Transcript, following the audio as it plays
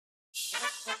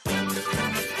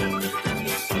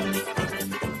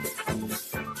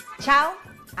Ciao,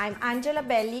 I'm Angela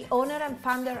Belli, owner and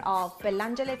founder of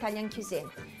Bellangela Italian Cuisine.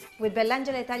 With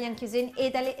Bellangela Italian Cuisine,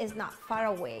 Italy is not far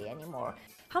away anymore.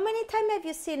 How many times have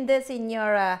you seen this in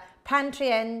your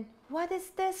pantry and what is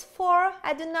this for?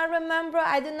 I do not remember,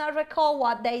 I do not recall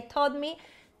what they told me.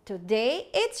 Today,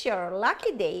 it's your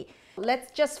lucky day.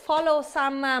 Let's just follow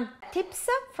some tips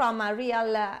from a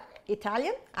real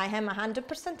Italian. I am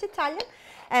 100% Italian.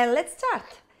 And let's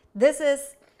start. This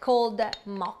is called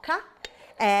Moka.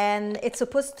 And it's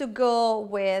supposed to go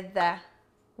with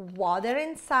water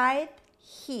inside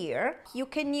here. You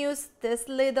can use this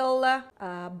little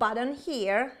button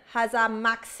here, has a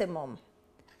maximum.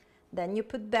 Then you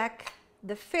put back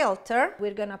the filter.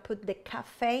 We're gonna put the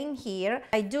cafe in here.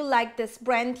 I do like this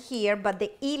brand here, but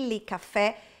the Illy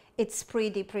Cafe, it's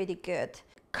pretty good.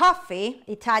 Coffee,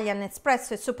 Italian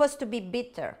espresso, is supposed to be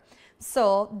bitter.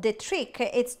 So the trick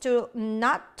is to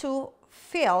not to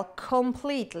fill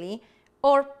completely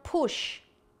or push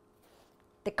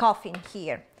the coffee in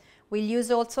here. We'll use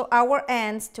also our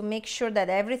hands to make sure that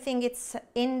everything is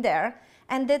in there,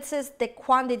 and this is the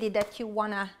quantity that you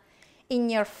wanna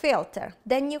in your filter.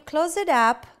 Then you close it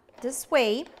up this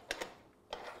way.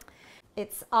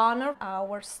 It's on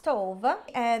our stove,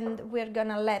 and we're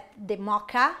gonna let the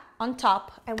mocha on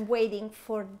top and waiting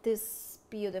for this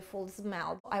beautiful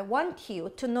smell. I want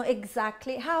you to know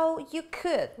exactly how you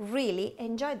could really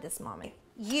enjoy this moment.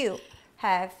 You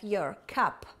have your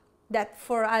cup that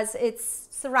for us it's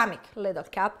ceramic little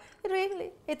cup.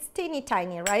 It's teeny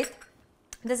tiny, right?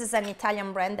 This is an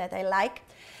Italian brand that I like.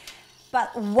 But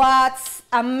what's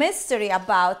a mystery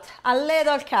about a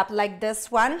little cup like this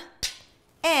one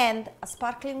and a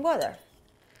sparkling water?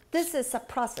 This is a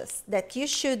process that you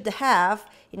should have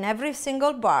in every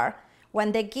single bar.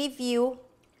 When they give you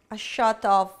a shot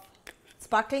of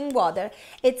sparkling water,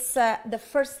 it's the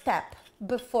first step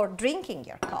before drinking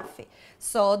your coffee.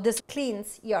 So this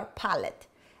cleans your palate,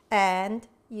 and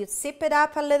you sip it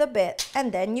up a little bit,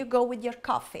 and then you go with your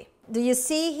coffee. Do you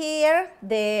see here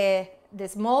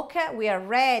this mocha? We are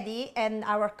ready, and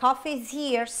our coffee is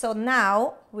here. So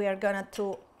now we are gonna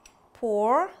to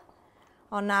pour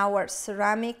on our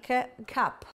ceramic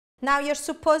cup. Now you're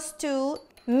supposed to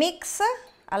mix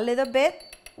a little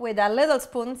bit with a little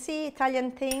spoon, see Italian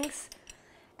things,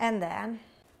 and then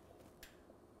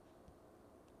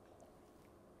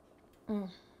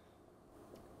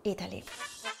Italy.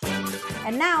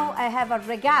 And now I have a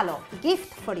regalo,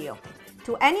 gift for you.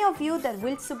 To any of you that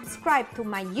will subscribe to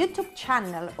my YouTube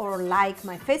channel or like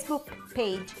my Facebook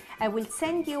page, I will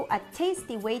send you a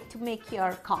tasty way to make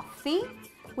your coffee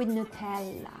with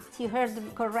Nutella. You heard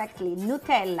correctly,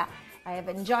 Nutella. I have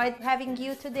enjoyed having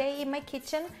you today in my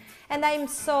kitchen, and I'm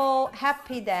so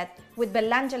happy that with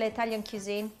Bellangela Italian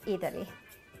Cuisine, Italy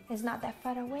is not that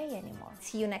far away anymore.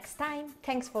 See you next time.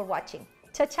 Thanks for watching.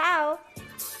 Ciao, ciao!